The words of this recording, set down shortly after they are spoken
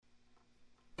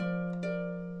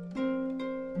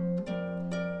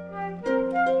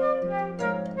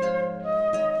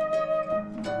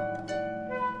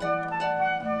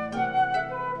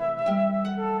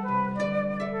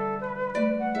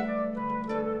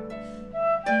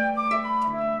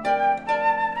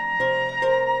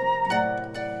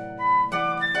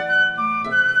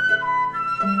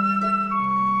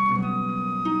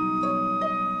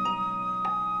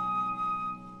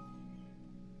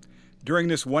During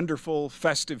this wonderful,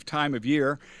 festive time of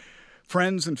year,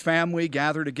 friends and family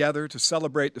gather together to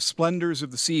celebrate the splendors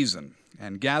of the season.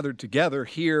 And gathered together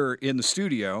here in the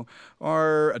studio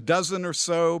are a dozen or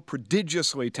so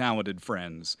prodigiously talented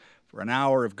friends for an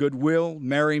hour of goodwill,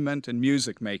 merriment, and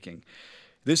music making.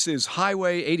 This is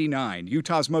Highway 89,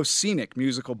 Utah's most scenic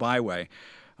musical byway.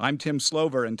 I'm Tim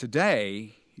Slover, and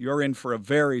today you're in for a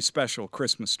very special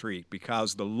Christmas treat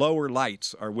because the Lower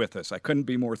Lights are with us. I couldn't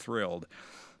be more thrilled.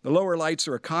 The Lower Lights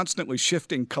are a constantly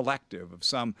shifting collective of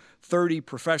some 30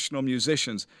 professional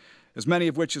musicians, as many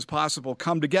of which as possible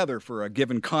come together for a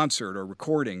given concert or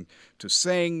recording to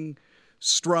sing,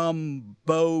 strum,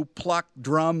 bow, pluck,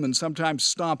 drum, and sometimes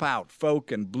stomp out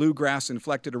folk and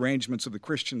bluegrass-inflected arrangements of the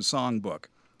Christian songbook.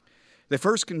 They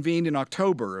first convened in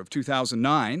October of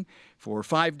 2009 for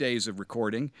 5 days of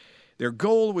recording. Their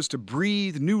goal was to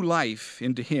breathe new life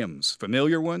into hymns,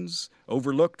 familiar ones,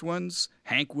 overlooked ones,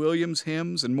 Hank Williams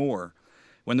hymns, and more.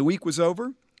 When the week was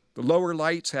over, the Lower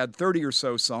Lights had 30 or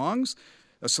so songs,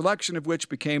 a selection of which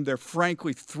became their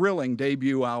frankly thrilling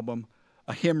debut album,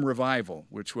 A Hymn Revival,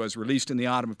 which was released in the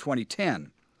autumn of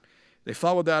 2010. They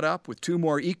followed that up with two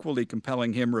more equally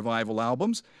compelling hymn revival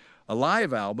albums, a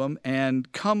live album,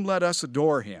 and Come Let Us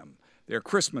Adore Him, their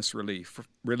Christmas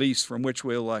release from which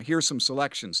we'll hear some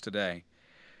selections today.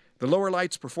 The Lower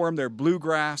Lights performed their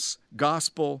bluegrass,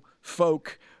 gospel,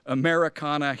 folk,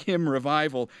 Americana hymn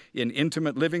revival in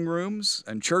intimate living rooms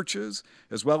and churches,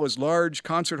 as well as large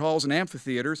concert halls and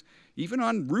amphitheaters, even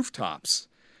on rooftops.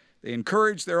 They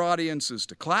encourage their audiences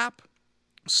to clap,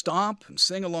 stomp, and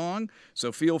sing along,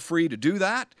 so feel free to do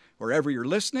that wherever you're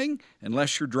listening,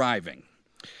 unless you're driving.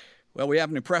 Well, we have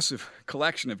an impressive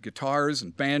collection of guitars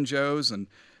and banjos and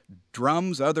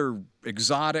drums, other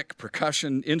exotic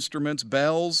percussion instruments,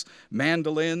 bells,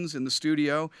 mandolins in the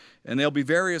studio, and they'll be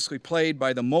variously played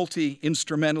by the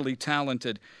multi-instrumentally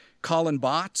talented Colin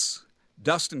Botts,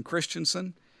 Dustin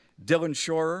Christensen, Dylan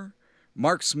Shorer,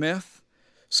 Mark Smith,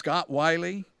 Scott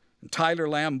Wiley, and Tyler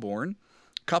Lamborn.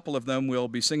 A couple of them will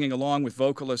be singing along with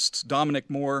vocalists Dominic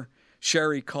Moore,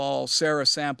 Sherry Call, Sarah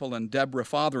Sample, and Deborah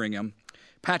Fotheringham.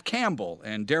 Pat Campbell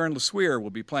and Darren LeSueur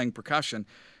will be playing percussion.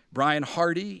 Brian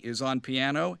Hardy is on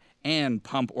piano and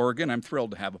pump organ. I'm thrilled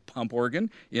to have a pump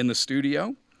organ in the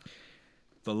studio.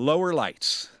 The Lower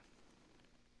Lights.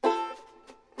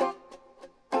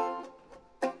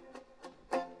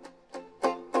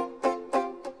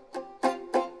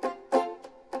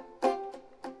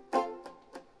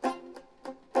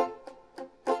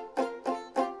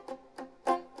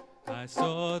 I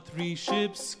saw 3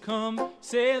 ships come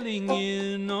sailing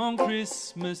in on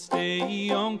Christmas Day,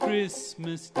 on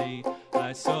Christmas Day.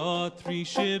 I saw 3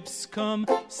 ships come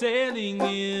sailing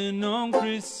in on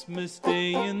Christmas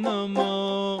Day in the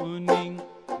morning.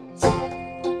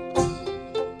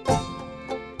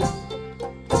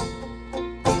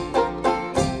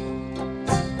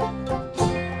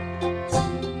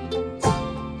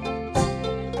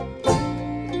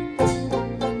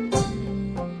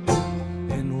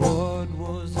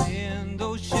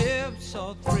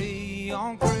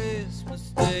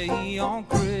 On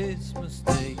Christmas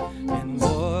Day, and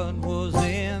what was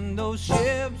in those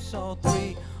ships, all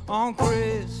 3 on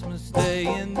Christmas Day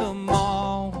in the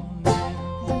morning.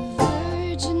 The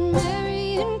Virgin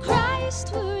Mary and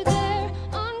Christ were there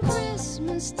on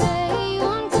Christmas Day,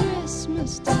 on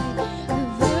Christmas Day. The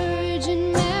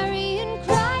Virgin Mary and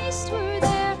Christ were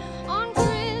there on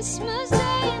Christmas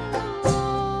Day in the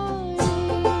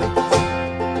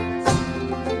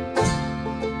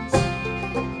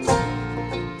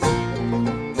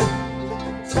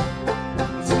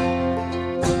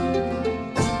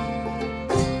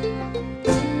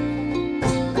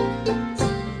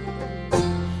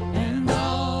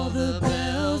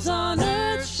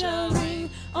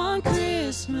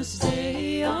Christmas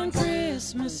Day, on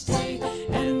Christmas Day,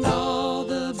 and all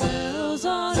the bells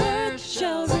on earth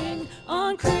shall ring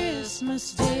on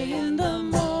Christmas Day in the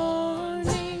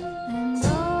morning, and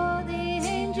all the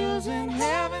angels in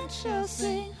heaven shall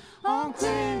sing on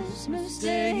Christmas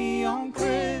Day, on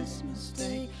Christmas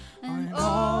Day, and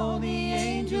all the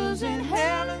angels in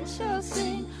heaven shall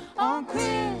sing on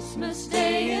Christmas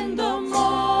Day in the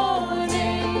morning.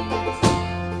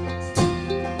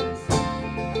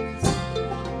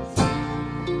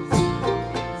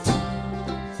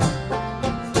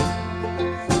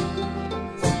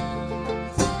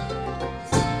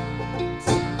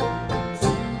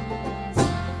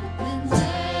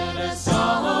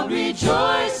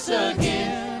 Rejoice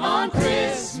again on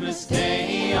Christmas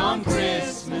Day, on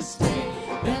Christmas Day.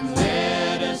 Then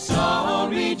let us all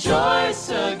rejoice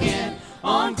again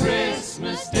on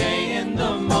Christmas Day in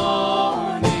the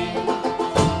morning.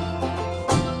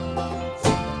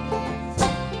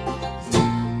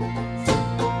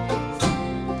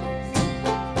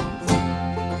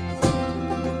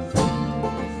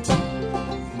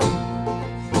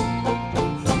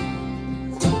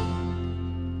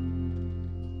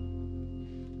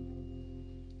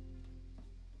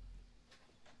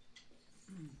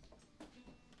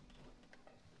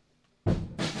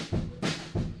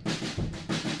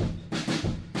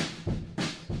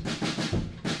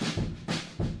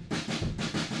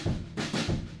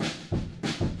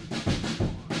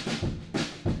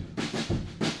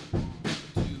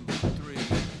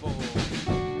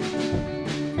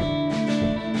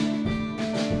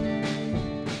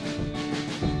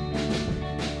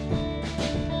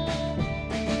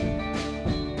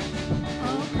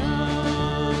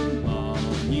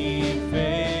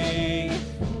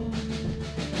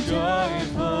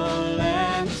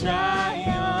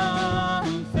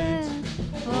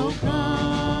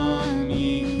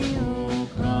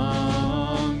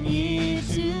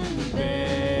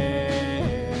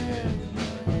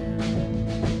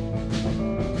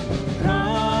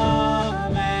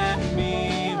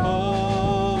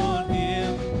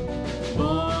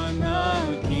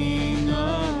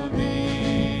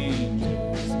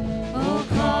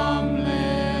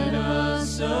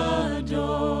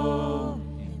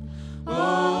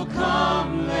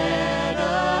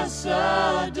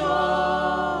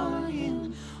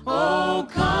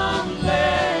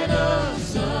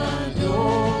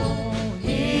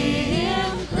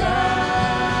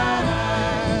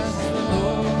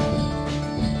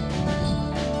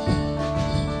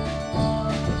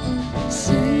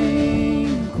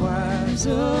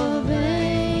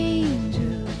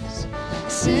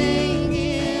 sing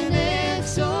in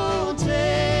exaltation.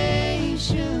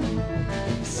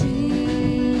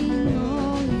 Sing,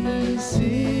 all ye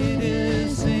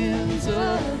citizens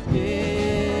of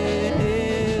heaven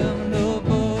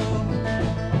above.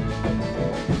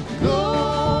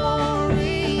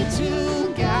 Glory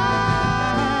to God,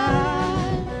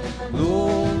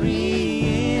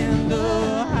 glory in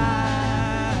the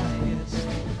highest.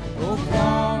 Oh,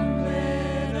 come,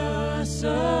 let us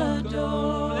adore.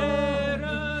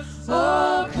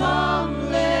 Oh,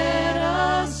 come, let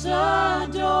us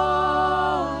adore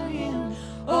Him.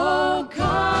 Oh,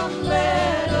 come,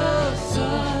 let us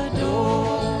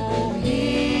adore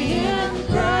Him,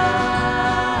 Christ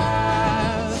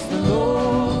the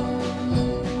Lord.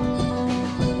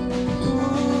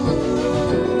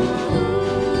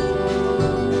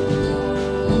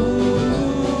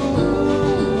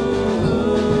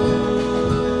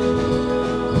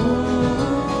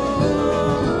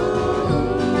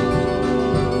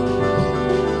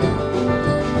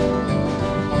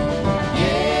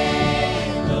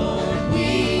 Yea, Lord,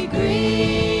 we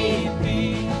greet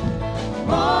Thee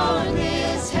on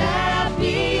this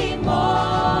happy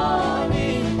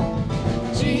morning.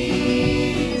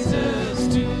 Jesus,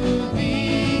 to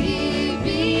Thee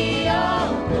be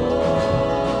all glory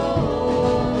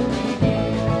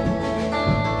given.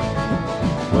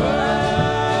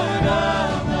 Word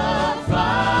of the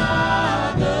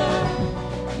Father,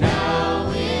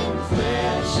 now in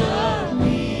flesh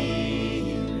appearing.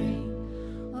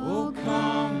 Oh,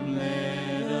 come,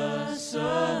 let us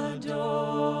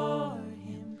adore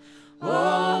Him.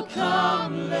 Oh,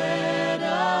 come, let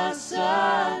us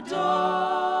adore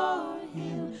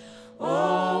Him.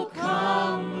 Oh,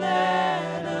 come,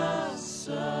 let us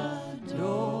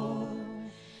adore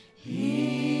Him,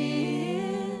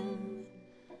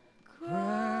 Christ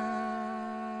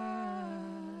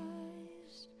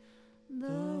the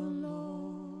Lord.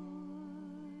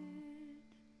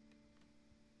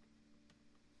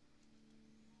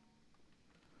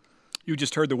 You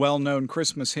just heard the well-known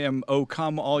Christmas hymn, O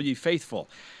Come All Ye Faithful.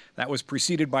 That was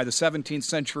preceded by the 17th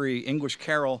century English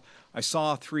carol, I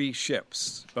Saw Three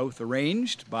Ships, both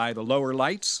arranged by the Lower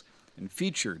Lights and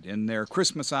featured in their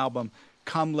Christmas album,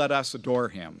 Come Let Us Adore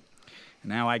Him.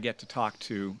 Now I get to talk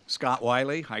to Scott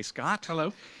Wiley. Hi, Scott.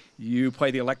 Hello. You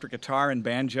play the electric guitar and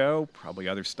banjo, probably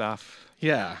other stuff.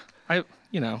 Yeah,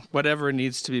 whatever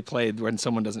needs to be played when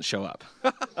someone doesn't show up.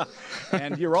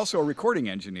 And you're also a recording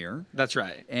engineer. That's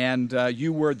right. And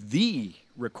you were the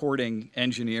recording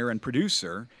engineer and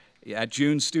producer at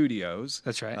June Studios.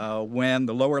 That's right. When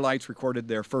the Lower Lights recorded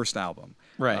their first album.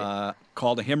 Right.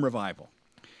 Called A Hymn Revival.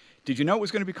 Did you know it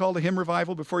was going to be called A Hymn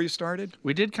Revival before you started?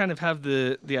 We did kind of have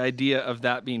the idea of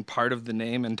that being part of the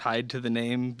name and tied to the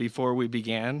name before we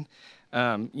began.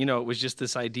 It was just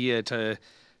this idea to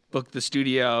book the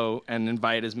studio and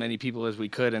invite as many people as we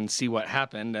could and see what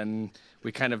happened. And we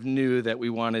kind of knew that we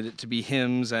wanted it to be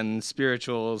hymns and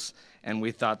spirituals, and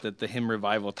we thought that the Hymn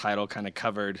Revival title kind of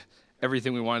covered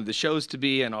everything we wanted the shows to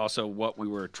be and also what we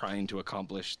were trying to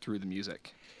accomplish through the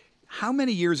music. How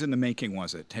many years in the making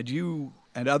was it? Had you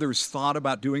and others thought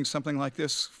about doing something like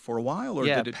this for a while? Or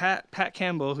yeah, did it... Pat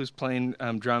Campbell, who's playing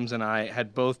drums, and I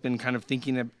had both been kind of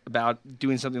thinking about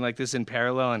doing something like this in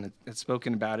parallel and had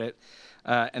spoken about it.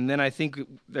 And then I think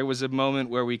there was a moment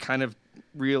where we kind of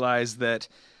realized that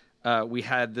we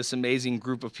had this amazing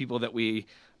group of people that we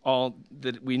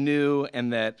knew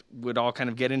and that would all kind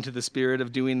of get into the spirit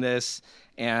of doing this.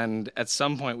 And at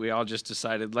some point, we all just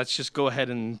decided, let's just go ahead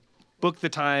and book the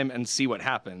time and see what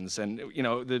happens. And,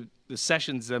 the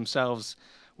sessions themselves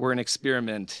were an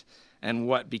experiment, and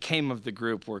what became of the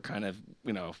group were kind of,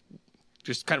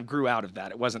 just kind of grew out of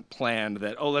that. It wasn't planned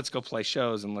that, let's go play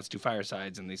shows and let's do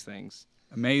firesides and these things.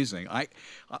 Amazing. I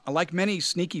like many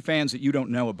sneaky fans that you don't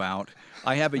know about,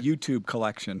 I have a YouTube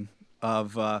collection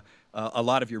of a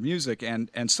lot of your music,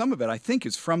 and some of it I think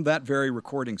is from that very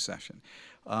recording session.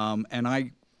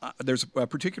 There's a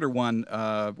particular one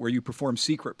where you perform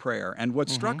Secret Prayer, and what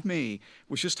struck me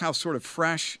was just how sort of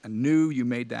fresh and new you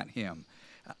made that hymn.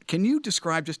 Can you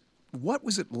describe just what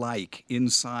was it like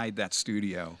inside that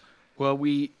studio? Well,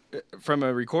 from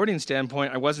a recording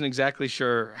standpoint, I wasn't exactly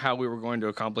sure how we were going to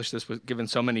accomplish this given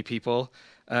so many people.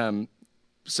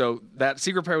 So that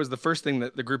Secret Prayer was the first thing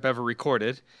that the group ever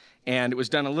recorded, and it was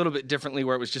done a little bit differently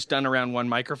where it was just done around one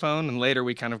microphone, and later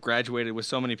we kind of graduated with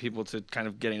so many people to kind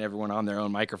of getting everyone on their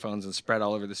own microphones and spread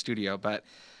all over the studio. But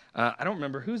I don't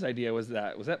remember whose idea was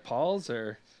that. Was that Paul's?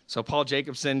 So Paul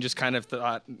Jacobson just kind of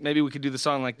thought, maybe we could do the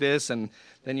song like this, and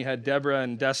then you had Deborah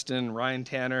and Dustin, Ryan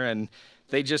Tanner, and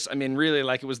they just, really,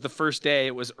 like, it was the first day,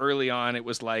 it was early on, it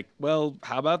was like, well,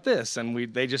 how about this?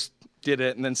 And they just did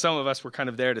it, and then some of us were kind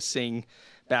of there to sing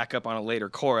back up on a later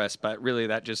chorus, but really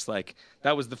that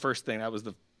was the first thing. That was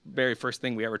the very first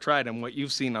thing we ever tried, and what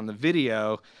you've seen on the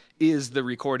video is the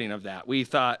recording of that. We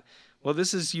thought, well,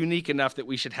 this is unique enough that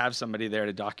we should have somebody there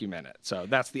to document it. So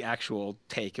that's the actual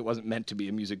take. It wasn't meant to be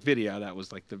a music video. That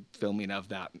was like the filming of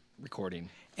that recording.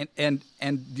 And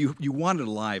you wanted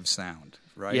a live sound,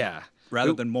 right? Yeah.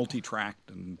 Rather than multi-tracked.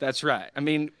 And That's right. I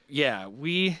mean, yeah,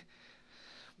 we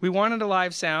wanted a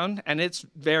live sound, and it's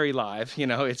very live. You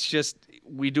know, it's just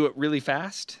we do it really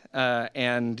fast,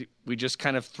 and we just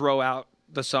kind of throw out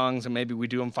the songs, and maybe we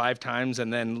do them 5 times,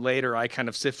 and then later I kind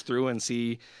of sift through and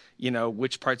see, you know,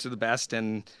 which parts are the best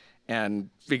and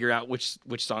figure out which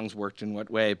songs worked in what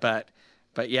way. But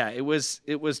yeah, it was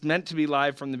meant to be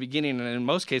live from the beginning, and in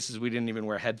most cases we didn't even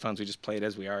wear headphones. We just played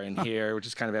as we are in here, which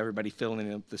is kind of everybody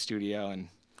filling up the studio. And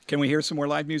can we hear some more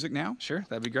live music now? Sure,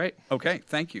 that'd be great. Okay,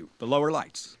 thank you. The Lower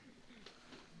Lights.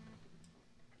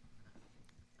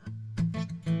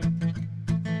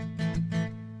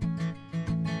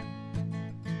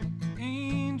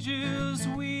 Angels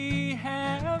we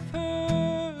have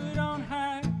heard on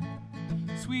high,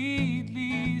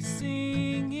 sweetly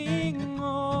singing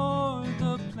o'er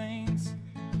the plains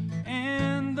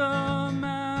and the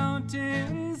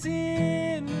mountains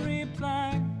in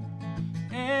reply,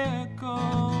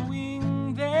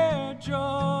 echoing their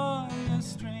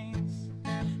joyous strains.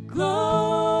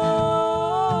 Gloria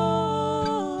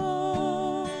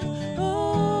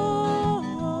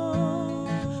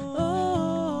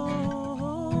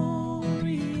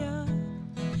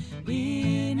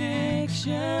in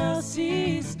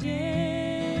excelsis Deo.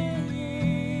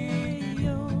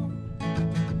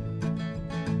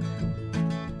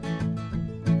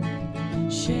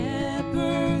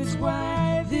 Shepherds,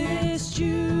 why this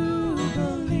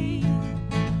jubilee?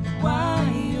 Why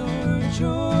your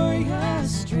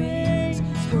joyous strains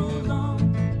prolong?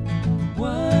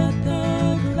 What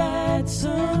the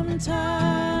gladsome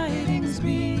tidings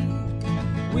be,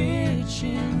 which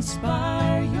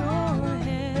inspire your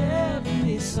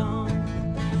heavenly song?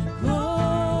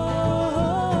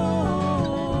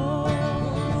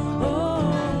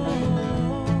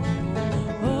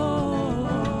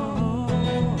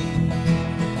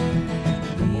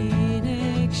 In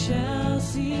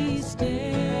excelsis Deo.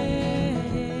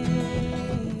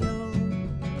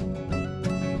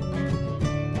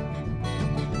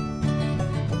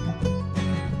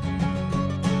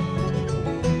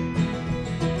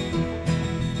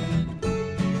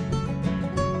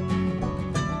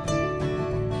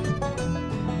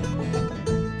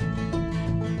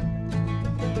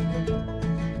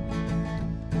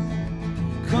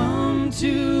 Come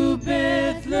to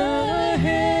Bethlehem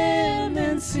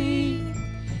and see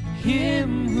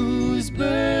him whose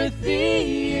birth the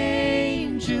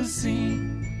angels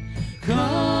sing.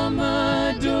 Come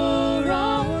adore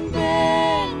on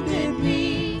bended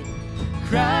knee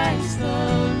Christ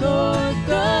the Lord,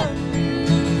 the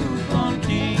newborn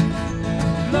King.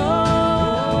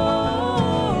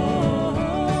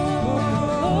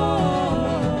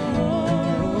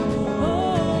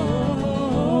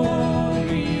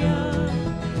 Gloria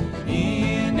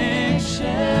in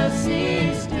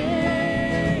excelsis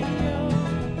Deo.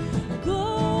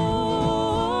 Gloria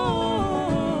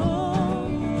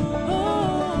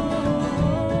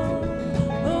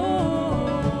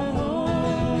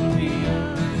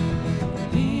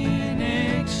in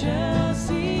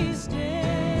excelsis Deo.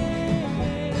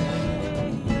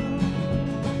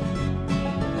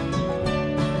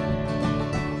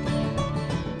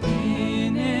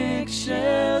 In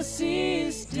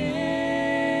excelsis Deo.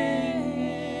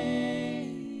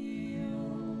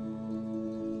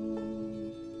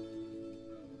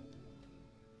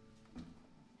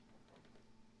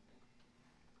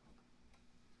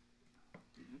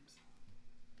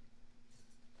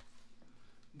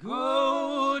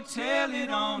 Go tell it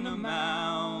on the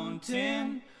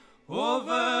mountain,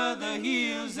 over the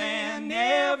hills and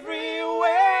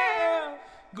everywhere.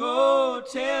 Go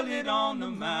tell it on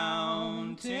the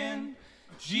mountain,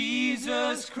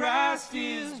 Jesus Christ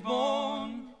is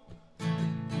born.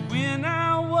 When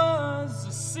I was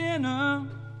a sinner,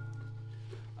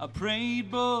 I prayed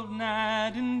both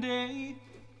night and day.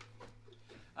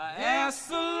 I asked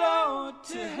the Lord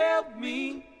to help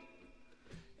me,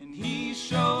 and He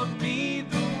showed me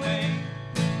the way.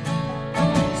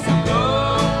 So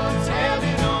go tell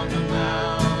it on the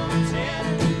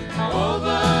mountain,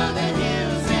 over the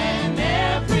hills and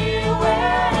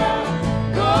everywhere.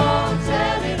 Go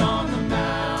tell it on the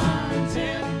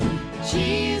mountain,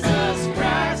 Jesus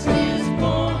Christ is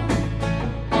born.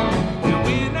 And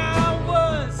when I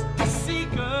was a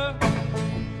seeker,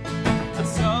 I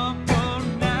sought for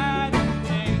night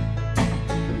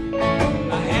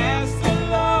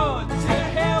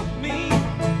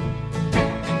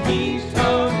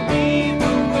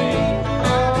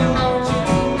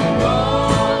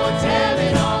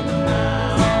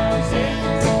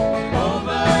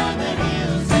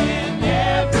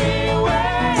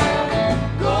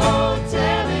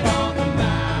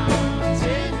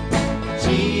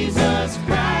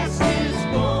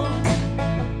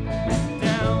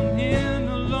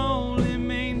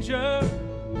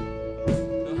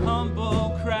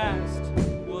humble Christ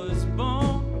was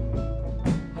born.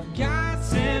 God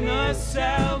sent us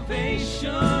salvation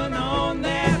on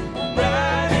that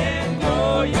bright and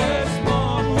glorious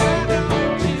morn.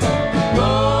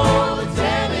 Go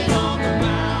tell it on the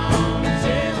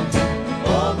mountain,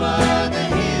 over the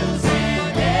hills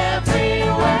and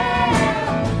everywhere.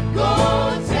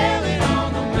 Go tell it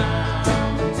on the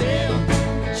mountain,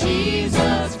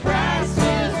 Jesus Christ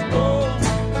is born.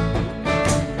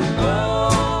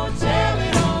 Go tell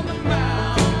it on the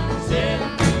mountain,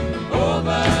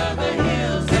 over the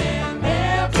hills and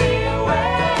everywhere.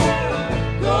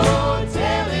 Go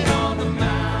tell it on the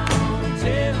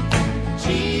mountain,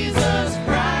 Jesus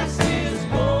Christ is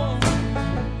born.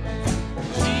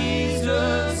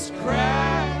 Jesus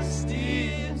Christ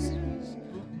is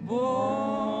born.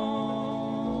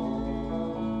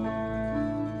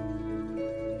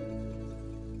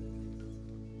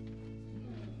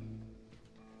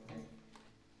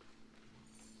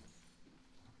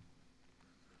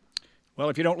 Well,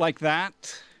 if you don't like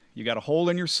that, you got a hole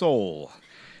in your soul.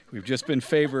 We've just been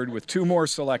favored with two more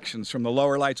selections from the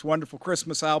Lower Lights' wonderful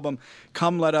Christmas album,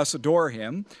 Come Let Us Adore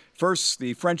Him. First,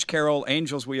 the French carol,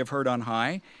 Angels We Have Heard on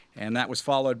High, and that was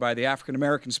followed by the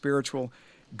African-American spiritual,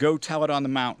 Go Tell It on the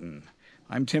Mountain.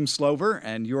 I'm Tim Slover,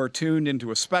 and you're tuned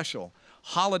into a special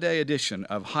holiday edition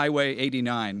of Highway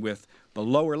 89 with the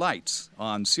Lower Lights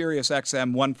on Sirius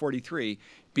XM 143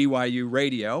 BYU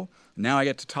Radio. Now I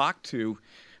get to talk to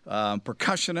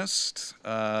percussionist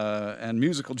and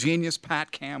musical genius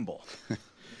Pat Campbell.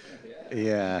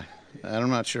 Yeah,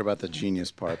 I'm not sure about the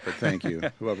genius part, but thank you,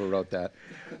 whoever wrote that.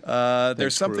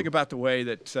 There's something about the way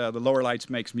that the Lower Lights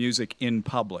makes music in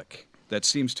public that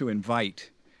seems to invite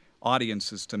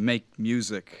audiences to make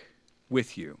music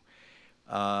with you.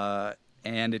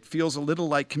 And it feels a little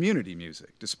like community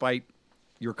music, despite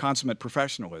your consummate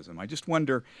professionalism. I just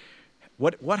wonder,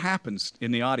 what happens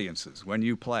in the audiences when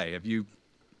you play? Have you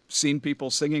seen people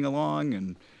singing along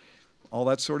and all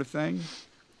that sort of thing?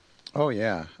 Oh,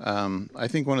 yeah. I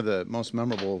think one of the most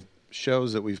memorable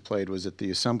shows that we've played was at the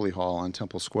Assembly Hall on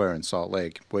Temple Square in Salt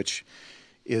Lake, which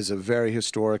is a very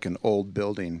historic and old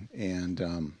building.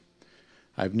 And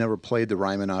I've never played the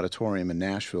Ryman Auditorium in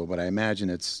Nashville, but I imagine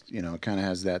it's, it kind of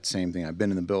has that same thing. I've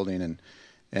been in the building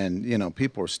and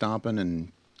people were stomping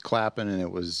and clapping, and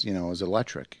it was, it was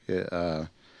electric.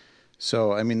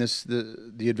 So, I mean,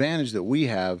 the advantage that we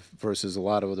have versus a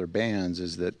lot of other bands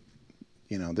is that,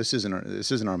 this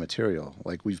isn't our material.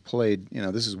 Like, we've played,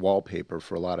 this is wallpaper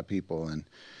for a lot of people, and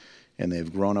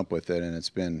they've grown up with it, and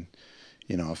it's been,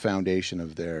 a foundation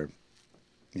of their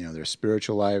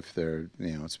spiritual life.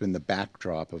 It's been the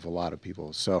backdrop of a lot of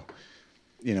people. So,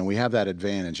 we have that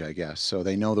advantage, I guess. So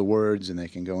they know the words and they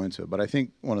can go into it. But I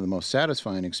think one of the most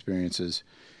satisfying experiences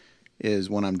is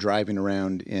when I'm driving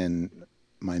around in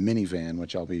my minivan,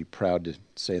 which I'll be proud to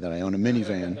say that I own a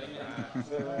minivan.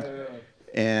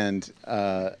 And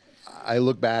I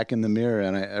look back in the mirror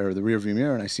or the rearview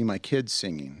mirror, and I see my kids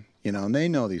singing, and they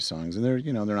know these songs, and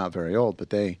they're not very old, but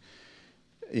they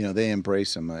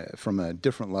embrace them from a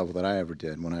different level that I ever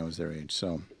did when I was their age.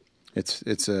 So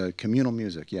it's a communal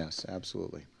music, yes,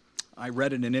 absolutely. I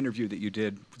read in an interview that you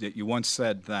did that you once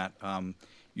said that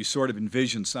you sort of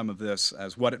envisioned some of this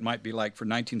as what it might be like for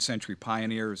 19th century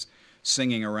pioneers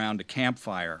singing around a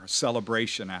campfire, a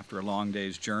celebration after a long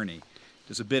day's journey.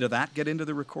 Does a bit of that get into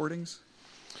the recordings?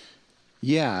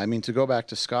 Yeah, I mean, to go back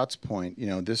to Scott's point,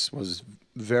 this was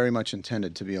very much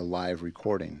intended to be a live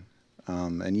recording.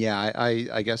 And yeah,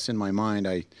 I guess in my mind,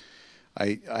 I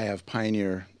have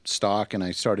Pioneer stock, and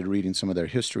I started reading some of their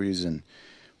histories, and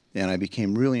I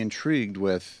became really intrigued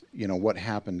with, what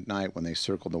happened at night when they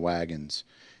circled the wagons,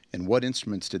 and what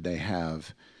instruments did they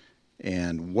have,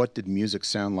 and what did music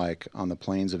sound like on the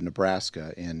plains of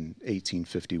Nebraska in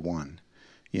 1851.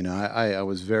 I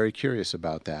was very curious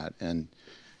about that, and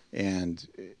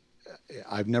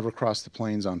I've never crossed the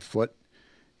plains on foot,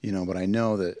 but I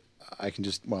know that I can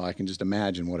just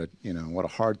imagine what a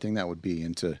hard thing that would be,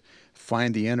 and to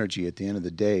find the energy at the end of the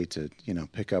day to,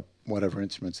 pick up whatever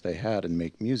instruments they had and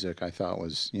make music, I thought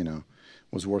was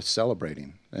worth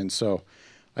celebrating. And so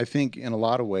I think in a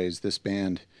lot of ways this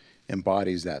band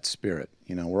embodies that spirit.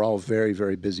 We're all very,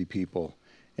 very busy people,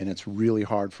 and it's really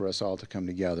hard for us all to come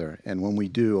together. And when we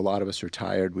do, a lot of us are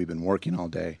tired. We've been working all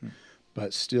day,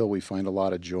 but still we find a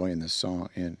lot of joy in this song,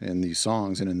 in these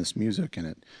songs and in this music, and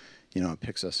it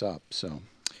picks us up. So,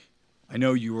 I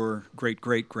know your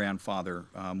great-great-grandfather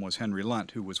was Henry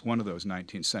Lunt, who was one of those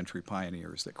 19th century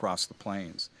pioneers that crossed the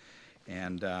plains.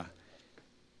 And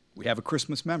we have a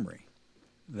Christmas memory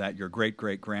that your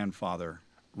great-great-grandfather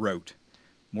wrote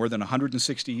more than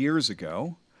 160 years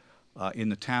ago in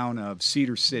the town of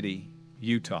Cedar City,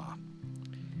 Utah.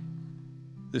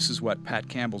 This is what Pat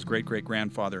Campbell's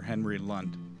great-great-grandfather, Henry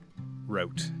Lunt,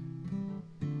 wrote.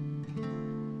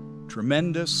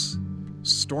 Tremendous,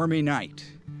 stormy night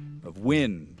of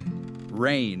wind,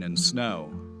 rain, and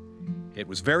snow. It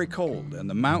was very cold, and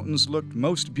the mountains looked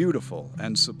most beautiful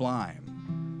and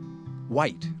sublime,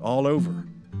 white all over.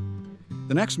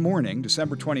 The next morning,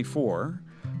 December 24,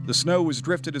 the snow was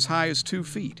drifted as high as 2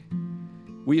 feet.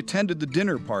 We attended the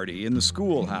dinner party in the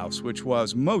schoolhouse, which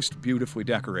was most beautifully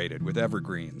decorated with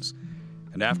evergreens.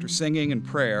 And after singing and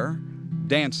prayer,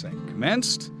 dancing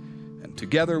commenced, and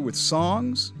together with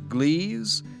songs,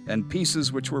 glees, and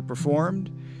pieces which were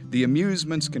performed, the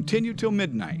amusements continued till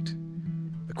midnight.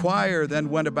 The choir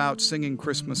then went about singing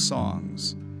Christmas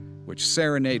songs, which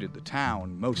serenaded the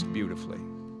town most beautifully.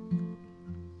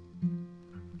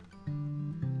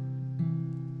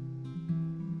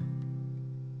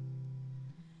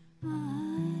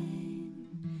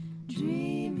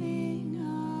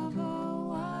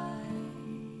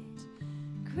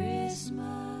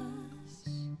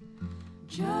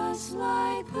 Just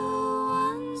like the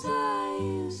ones I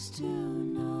used to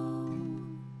know,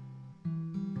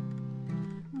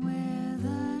 where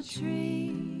the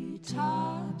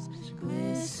treetops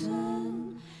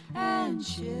glisten and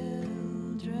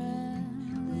children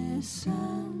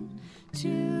listen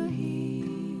to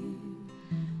hear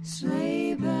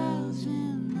sleigh bells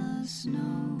in the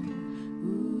snow.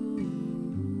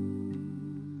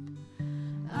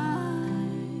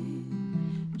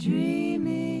 I'm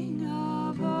dreaming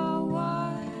of a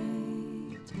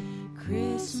white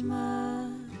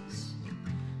Christmas,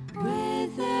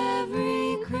 with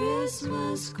every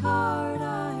Christmas card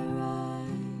I write.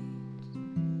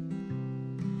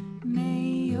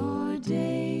 May your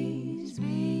days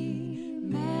be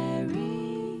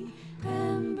merry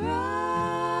and bright,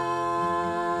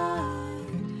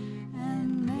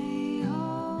 and may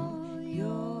all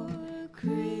your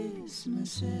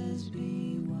Christmases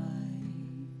be white.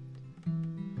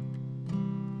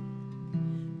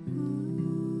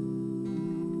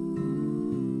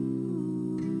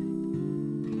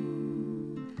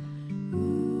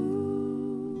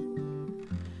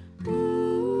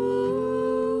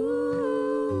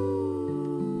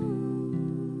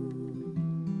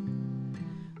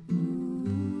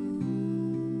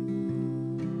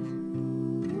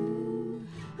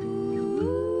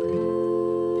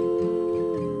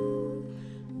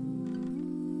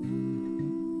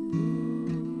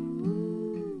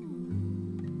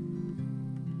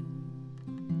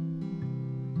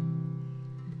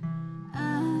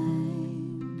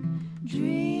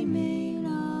 Dreaming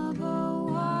of a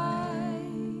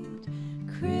white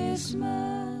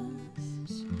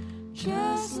Christmas,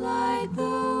 just like the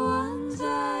ones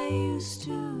I used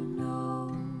to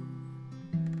know,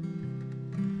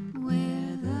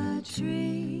 where the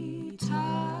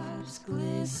treetops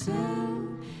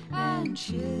glisten and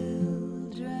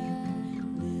children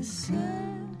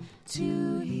listen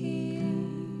to hear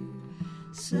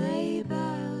sleigh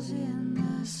bells in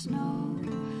the snow.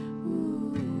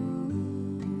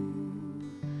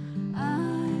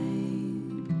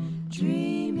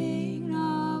 Dreaming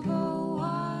of a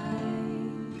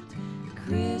white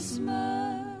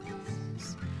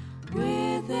Christmas,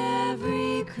 with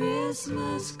every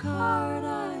Christmas card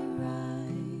I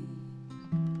write.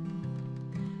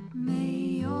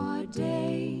 May your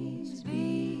days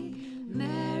be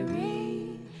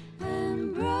merry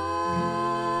and bright,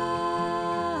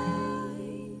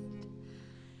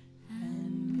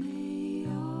 and may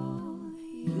all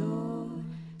your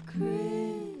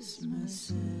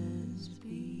Christmases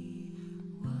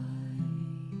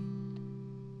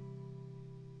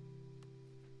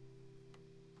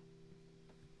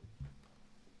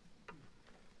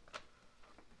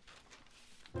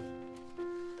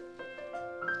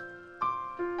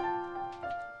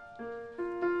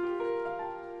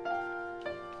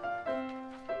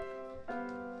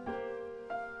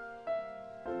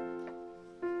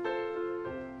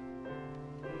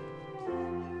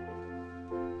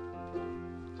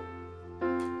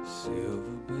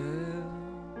Silver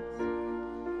bells,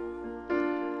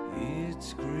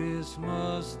 it's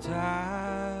Christmas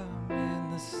time in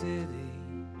the city.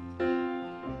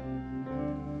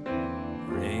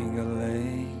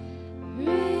 Ring-a-ling,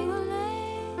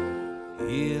 ring-a-ling,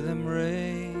 hear them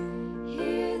ring,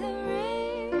 hear them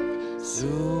ring.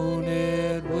 soon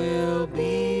it will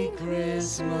be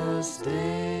Christmas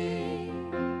Day.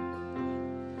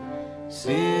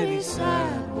 City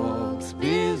sidewalks,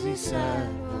 busy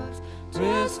sidewalks,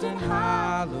 dressed in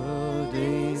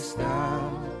holiday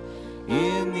style.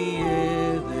 In the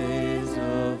air there's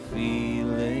a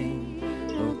feeling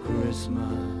of Christmas.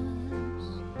 Christmas.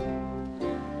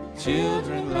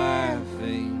 Children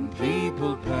laughing,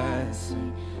 people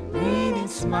passing, meeting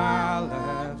smile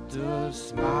after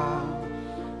smile.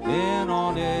 Then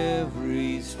on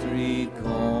every street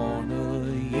corner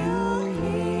you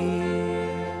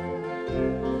hear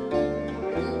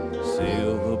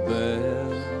silver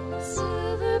bells,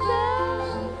 Silver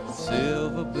bells,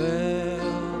 silver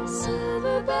bells,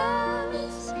 silver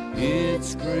bells.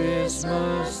 It's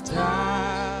Christmas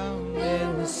time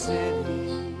in the city.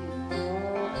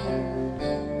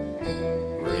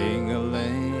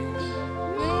 Ring-a-ling,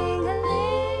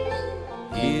 Ring-a-ling,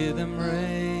 hear them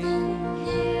ring.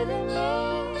 hear them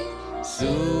ring.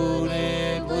 Soon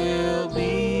it will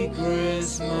be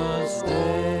Christmas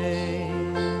Day.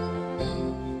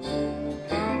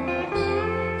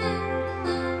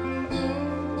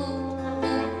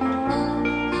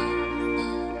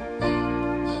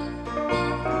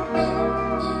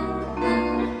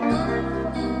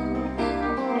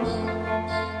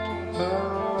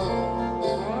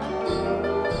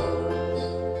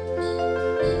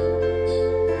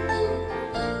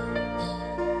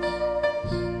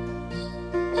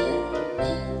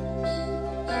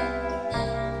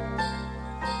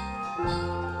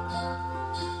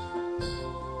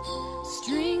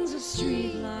 Strings of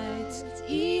streetlights,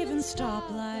 even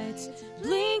stoplights,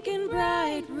 blinking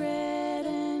bright red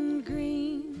and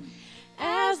green,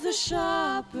 as the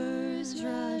shoppers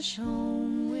rush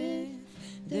home with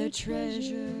their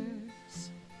treasures.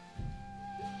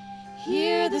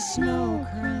 Hear the snow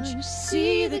crunch,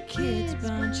 see the kids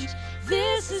bunch.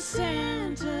 This is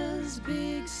Santa's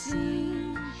big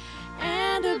scene,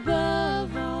 and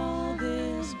above all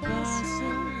this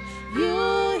bustle,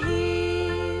 you'll hear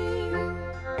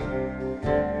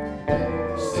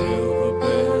Silver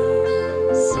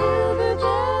bells, Silver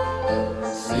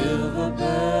bells, silver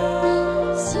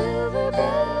bells, silver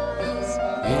bells.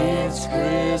 it's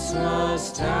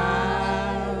Christmas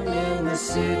time in the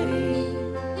city.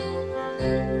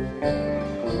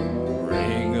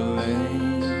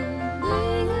 Ring-a-ling,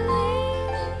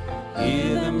 Ring-a-ling,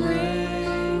 hear them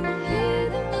ring. hear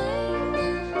them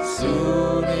ring.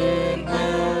 Soon it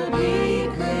will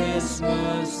be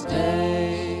Christmas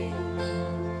Day.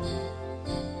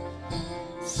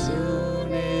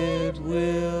 Soon it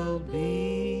will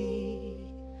be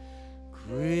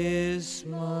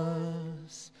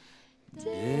Christmas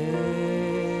Day.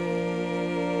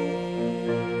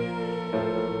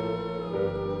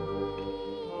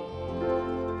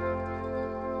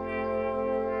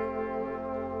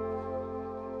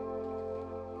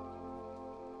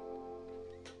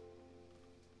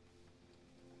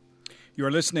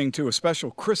 You're listening to a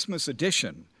special Christmas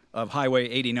edition of Highway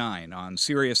 89 on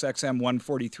Sirius XM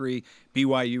 143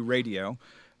 BYU Radio.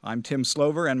 I'm Tim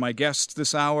Slover, and my guests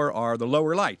this hour are the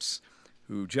Lower Lights,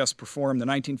 who just performed the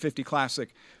 1950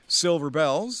 classic Silver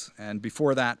Bells, and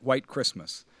before that, White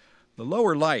Christmas. The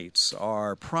Lower Lights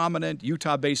are prominent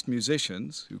Utah-based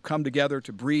musicians who come together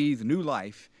to breathe new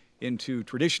life into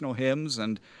traditional hymns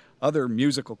and other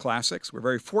musical classics. We're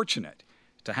very fortunate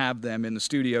to have them in the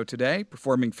studio today,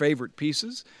 performing favorite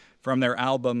pieces from their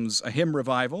albums A Hymn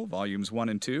Revival, Volumes 1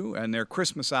 and 2, and their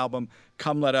Christmas album,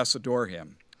 Come Let Us Adore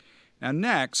Him. Now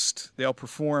next, they'll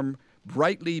perform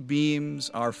Brightly Beams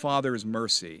Our Father's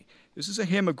Mercy. This is a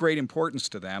hymn of great importance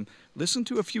to them. Listen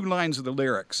to a few lines of the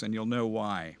lyrics and you'll know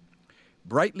why.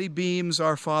 Brightly beams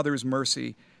our Father's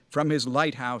mercy from his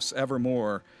lighthouse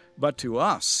evermore, but to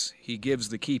us he gives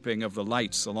the keeping of the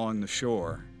lights along the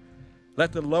shore.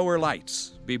 Let the lower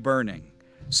lights be burning.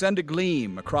 Send a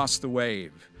gleam across the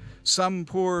wave. Some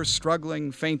poor,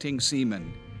 struggling, fainting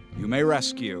seaman you may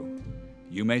rescue,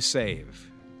 you may save.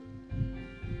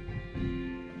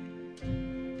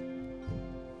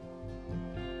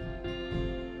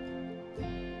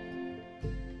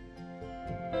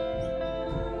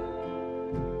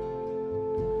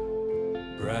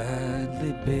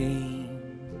 Brightly beams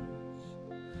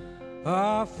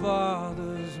our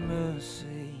Father's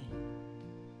mercy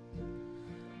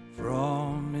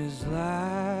from his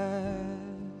lighthouse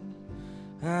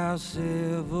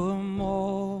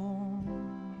evermore,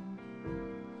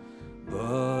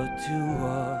 but to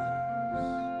us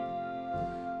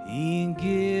he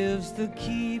gives the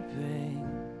keeping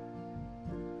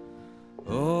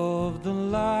of the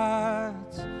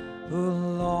lights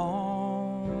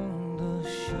along the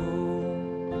shore.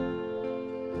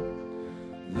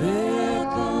 Let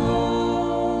the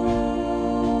lower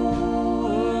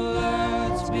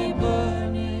lights be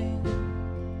burning.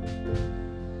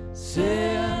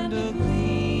 Send a gleam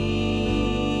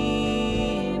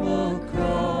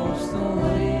across the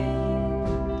way.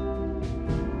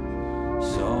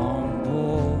 Some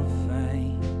poor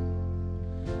faint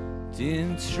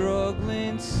ten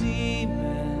struggling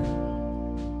seamen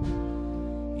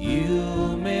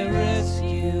you may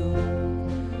rescue,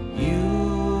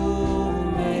 you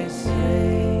may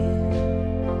save.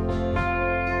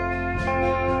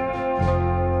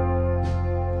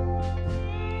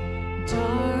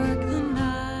 Dark the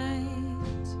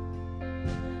night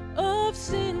of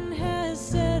sin has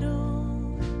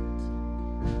settled,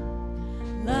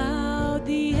 loud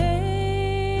the angry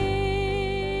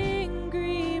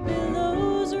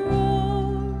billows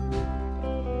roar,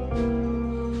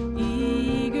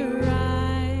 eager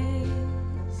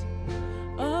eyes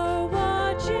are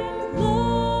watching,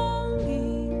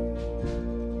 longing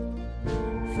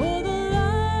for the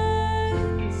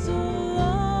lights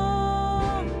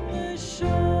along the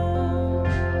shore.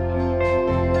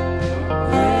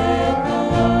 Let the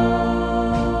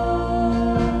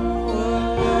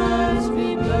lights be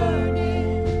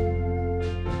burning,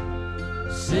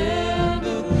 send a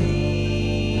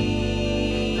gleam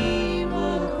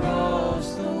across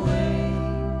the way.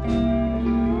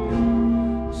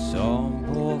 Some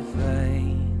poor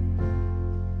vein,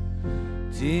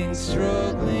 ten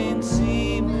struggling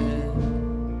seamen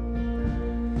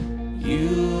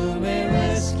you may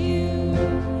rescue,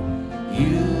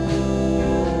 you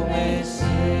may save.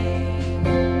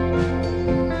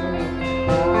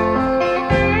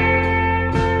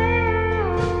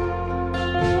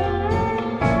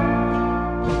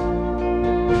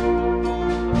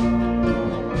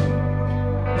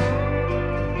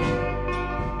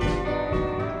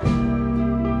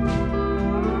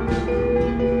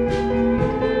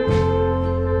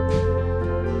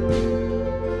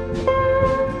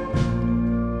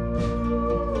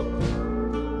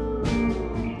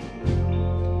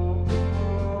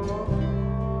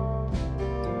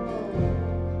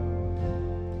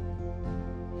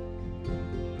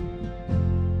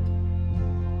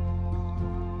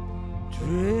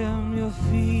 Trim your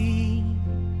feet,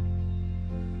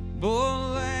 boy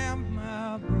lamb,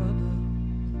 my brother.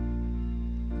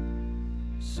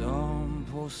 Some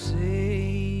poor sailor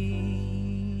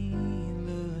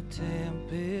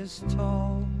tempest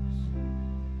toss,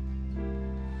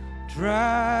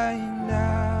 trying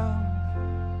now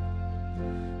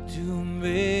to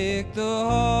make the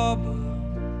harbor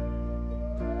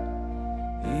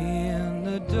in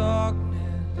the darkness.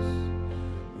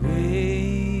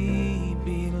 Ray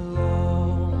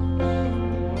belong.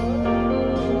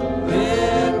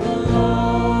 Let the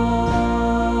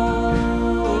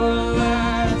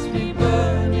lights be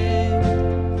burning,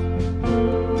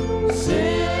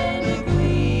 send a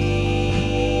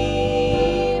gleam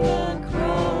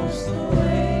across the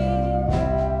way.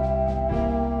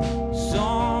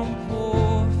 Some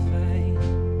poor faint,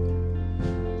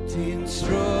 ten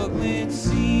struggling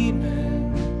seamen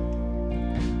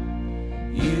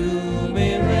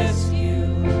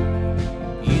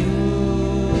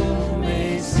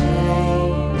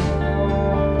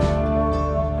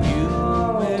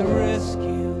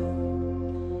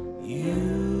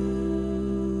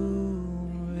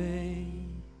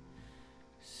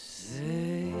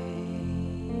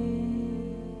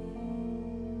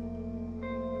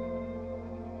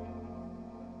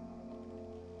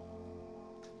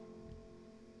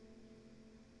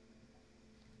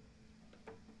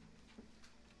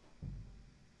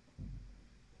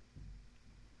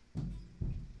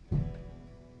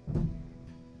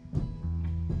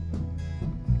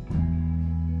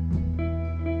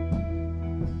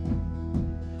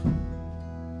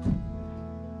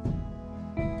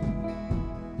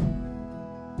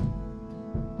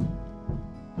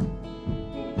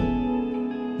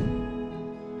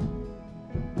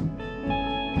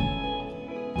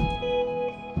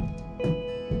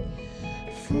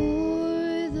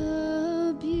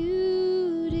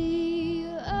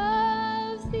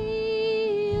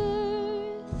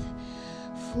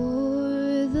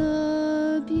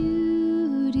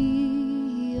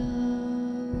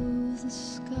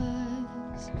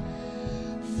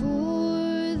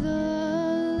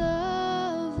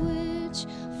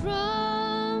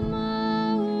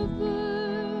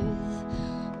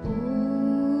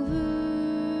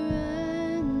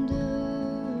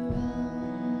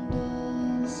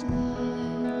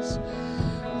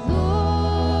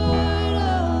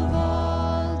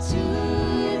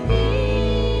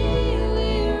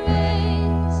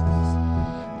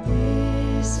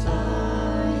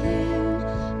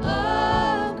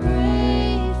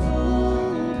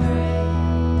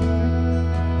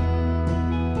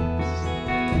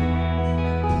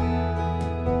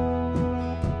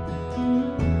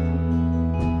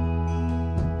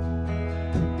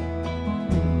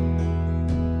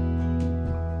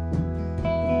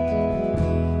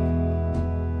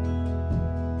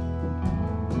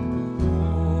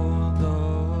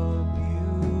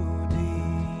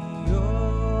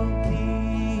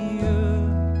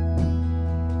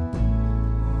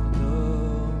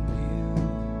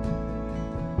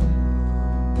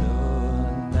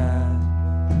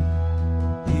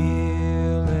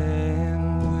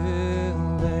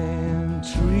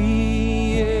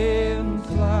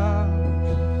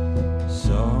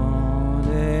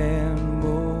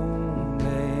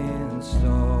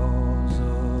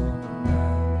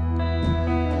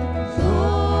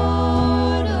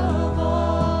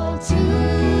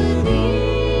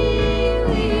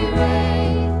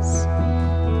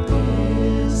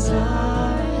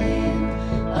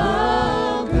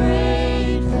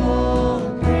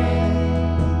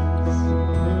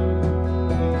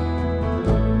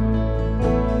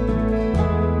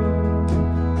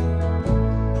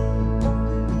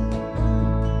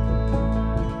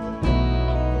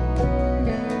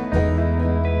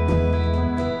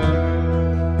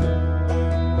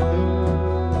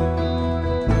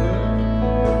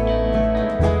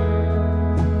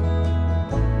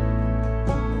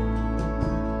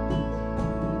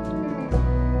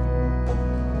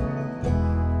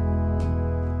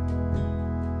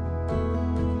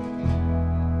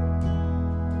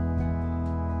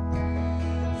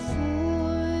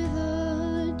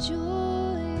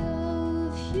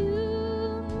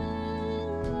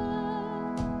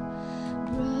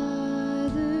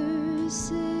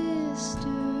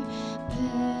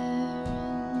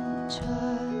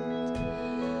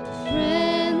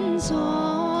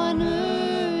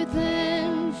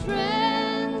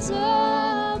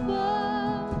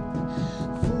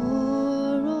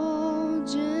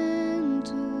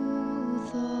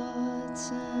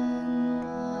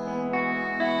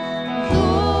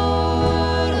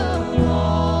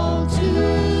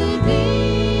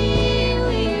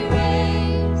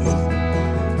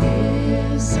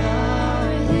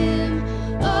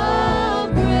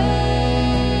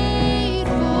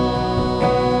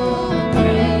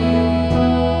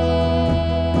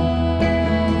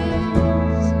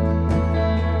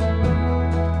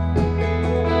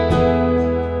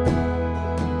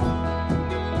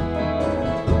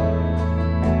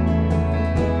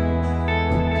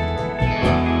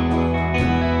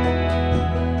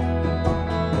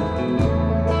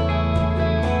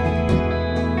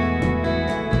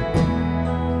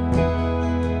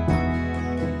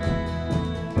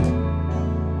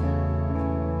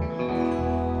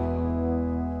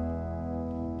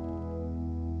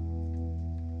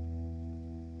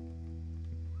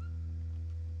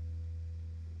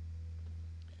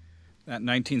That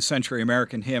 19th century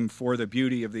American hymn, For the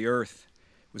Beauty of the Earth,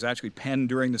 was actually penned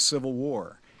during the Civil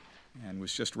War and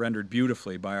was just rendered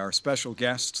beautifully by our special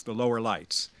guests, the Lower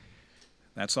Lights.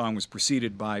 That song was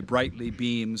preceded by Brightly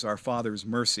Beams Our Father's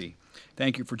Mercy.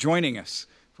 Thank you for joining us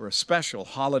for a special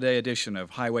holiday edition of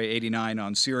Highway 89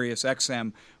 on Sirius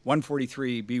XM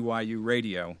 143 BYU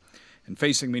Radio. And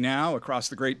facing me now across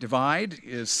the Great Divide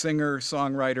is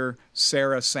singer-songwriter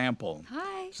Sarah Sample.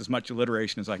 Hi. It's as much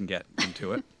alliteration as I can get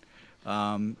into it.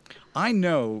 I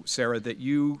know, Sarah, that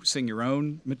you sing your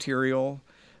own material.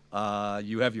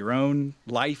 You have your own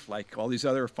life, like all these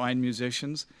other fine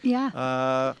musicians.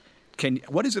 Yeah.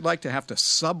 What is it like to have to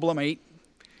sublimate,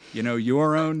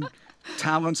 your own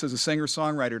talents as a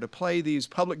singer-songwriter to play these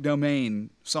public domain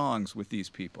songs with these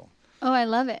people? Oh, I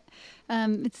love it.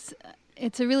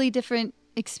 It's a really different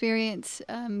experience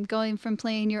going from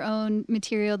playing your own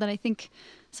material that I think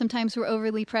sometimes we're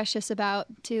overly precious about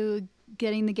to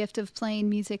getting the gift of playing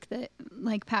music that,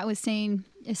 like Pat was saying,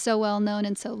 is so well known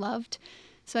and so loved.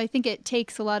 So I think it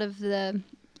takes a lot of the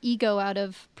ego out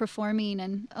of performing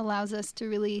and allows us to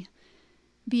really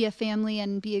be a family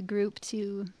and be a group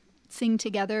to sing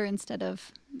together instead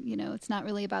of, it's not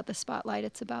really about the spotlight.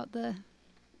 It's about the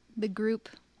group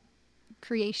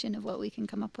creation of what we can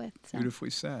come up with. So.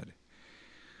 Beautifully said.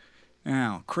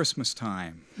 Now, Christmas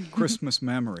time, Christmas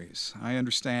memories. I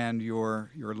understand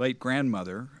your late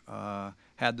grandmother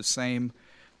had the same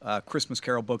Christmas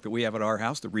carol book that we have at our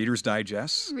house, the Reader's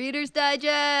Digest. Reader's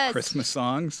Digest! Christmas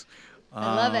songs.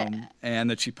 I love it.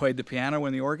 And that she played the piano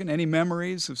and the organ. Any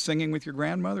memories of singing with your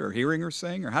grandmother or hearing her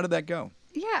sing, or how did that go?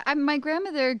 Yeah, my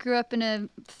grandmother grew up in a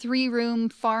 3-room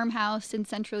farmhouse in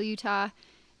central Utah,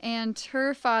 and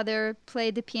her father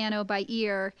played the piano by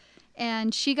ear,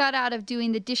 and she got out of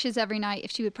doing the dishes every night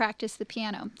if she would practice the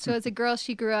piano. So as a girl,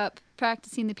 she grew up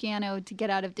practicing the piano to get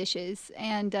out of dishes,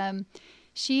 and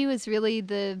she was really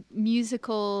the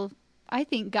musical, I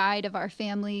think, guide of our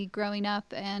family growing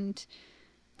up, and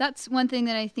that's one thing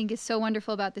that I think is so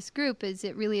wonderful about this group is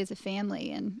it really is a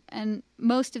family, and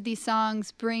most of these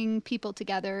songs bring people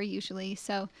together usually.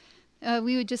 So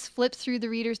we would just flip through the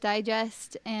Reader's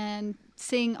Digest and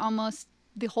sing almost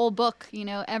the whole book.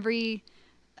 Every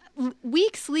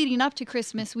weeks leading up to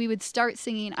Christmas, we would start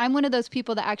singing. I'm one of those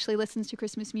people that actually listens to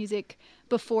Christmas music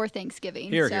before Thanksgiving.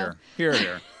 Here.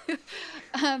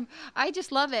 I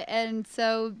just love it, and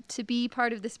so to be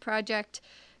part of this project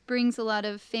brings a lot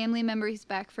of family memories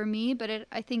back for me, but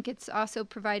I think it's also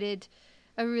provided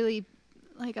a really,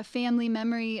 a family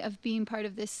memory of being part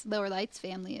of this Lower Lights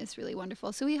family is really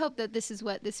wonderful. So we hope that this is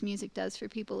what this music does for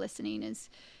people listening, is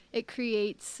it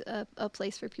creates a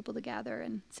place for people to gather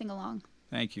and sing along.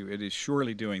 Thank you. It is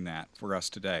surely doing that for us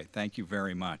today. Thank you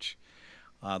very much.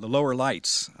 The Lower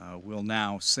Lights will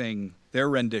now sing their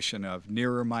rendition of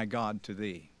Nearer My God to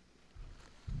Thee.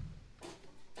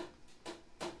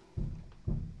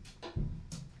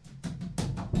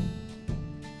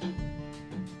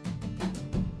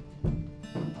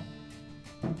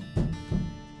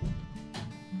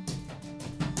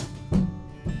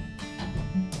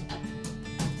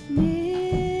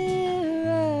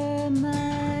 Nearer,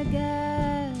 my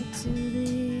God, to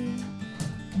thee,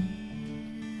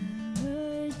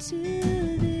 nearer to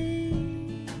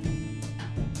thee,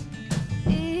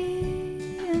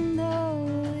 even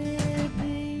though it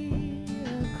be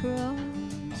a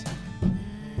cross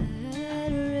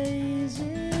that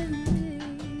raises me,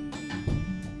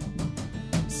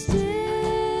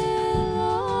 still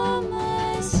all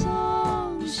my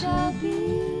song shall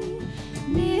be.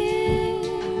 Nearer,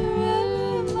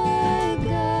 my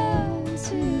God,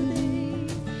 to thee.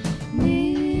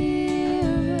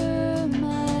 Nearer,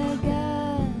 my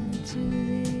God, to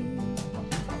thee.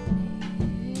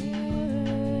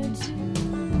 Nearer to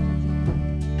thee.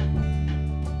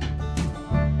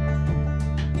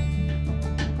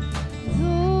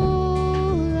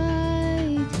 Though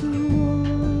light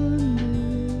wander,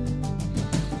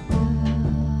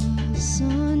 the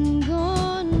sun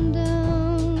gone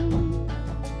down,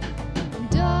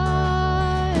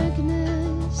 darkness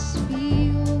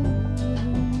be over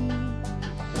me,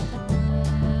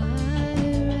 I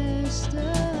rest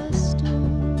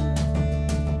astoned.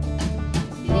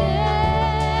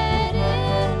 Yet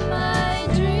in my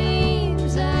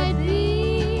dreams I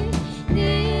thee,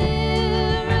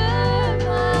 nearer,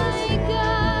 my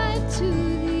God, to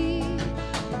thee,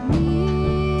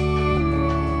 nearer,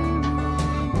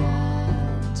 my God,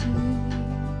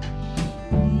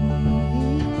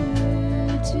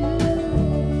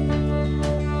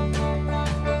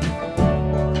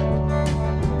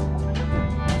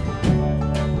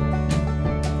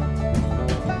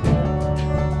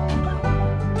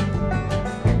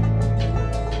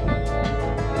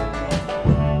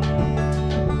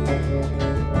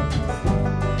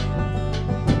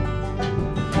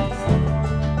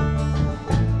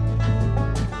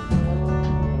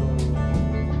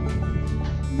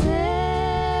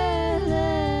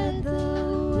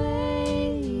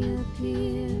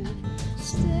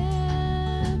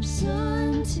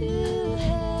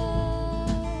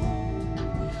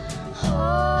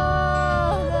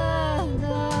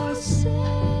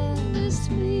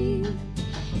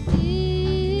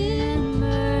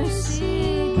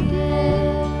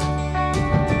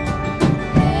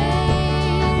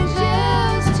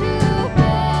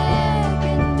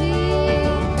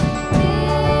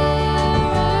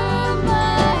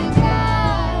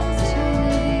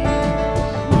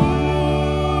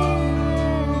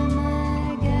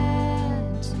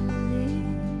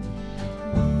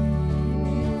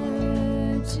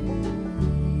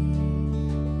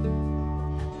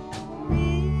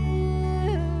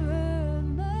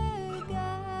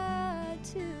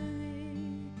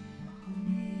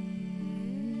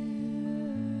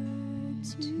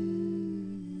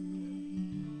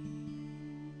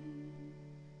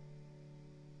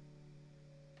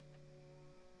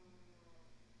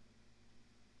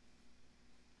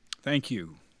 Thank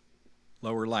you,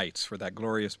 Lower Lights, for that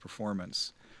glorious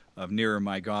performance of Nearer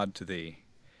My God to Thee.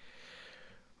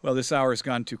 Well, this hour has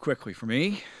gone too quickly for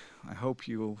me. I hope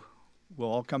you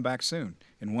will all come back soon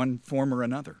in one form or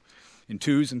another, in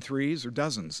twos and threes or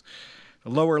dozens.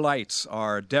 The Lower Lights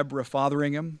are Deborah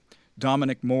Fotheringham,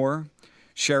 Dominic Moore,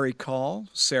 Sherry Call,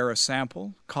 Sarah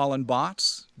Sample, Colin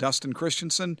Botts, Dustin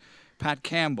Christensen, Pat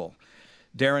Campbell,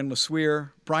 Darren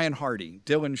LeSueur, Brian Hardy,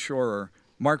 Dylan Shorer,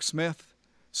 Mark Smith,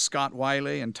 Scott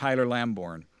Wiley, and Tyler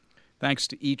Lamborn. Thanks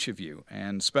to each of you,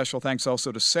 and special thanks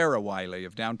also to Sarah Wiley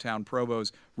of Downtown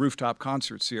Provo's Rooftop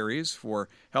Concert Series for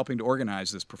helping to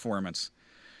organize this performance.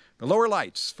 The Lower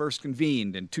Lights first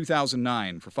convened in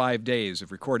 2009 for 5 days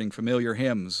of recording familiar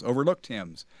hymns, overlooked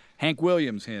hymns, Hank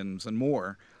Williams hymns, and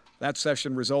more. That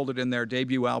session resulted in their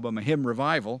debut album, A Hymn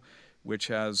Revival, which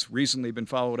has recently been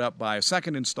followed up by a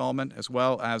second installment, as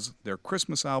well as their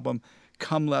Christmas album,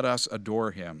 Come Let Us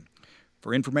Adore Him.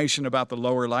 For information about the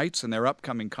Lower Lights and their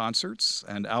upcoming concerts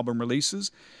and album releases,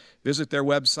 visit their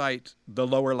website,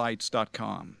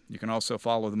 thelowerlights.com. You can also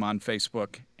follow them on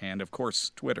Facebook and, of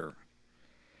course, Twitter.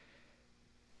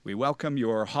 We welcome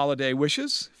your holiday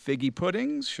wishes, figgy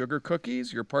puddings, sugar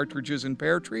cookies, your partridges and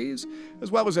pear trees, as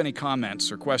well as any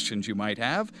comments or questions you might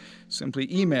have. Simply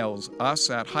email us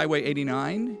at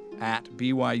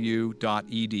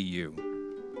highway89@byu.edu.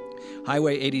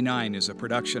 Highway 89 is a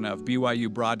production of BYU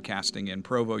Broadcasting in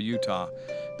Provo, Utah.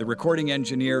 The recording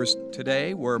engineers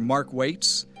today were Mark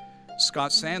Waits, Scott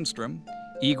Sandstrom,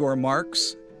 Igor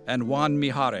Marks, and Juan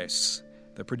Mijares.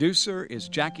 The producer is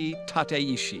Jackie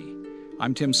Tateishi.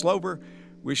 I'm Tim Slover,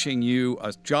 wishing you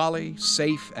a jolly,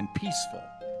 safe, and peaceful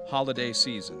holiday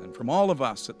season. And from all of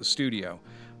us at the studio,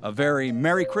 a very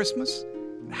Merry Christmas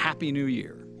and Happy New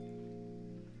Year.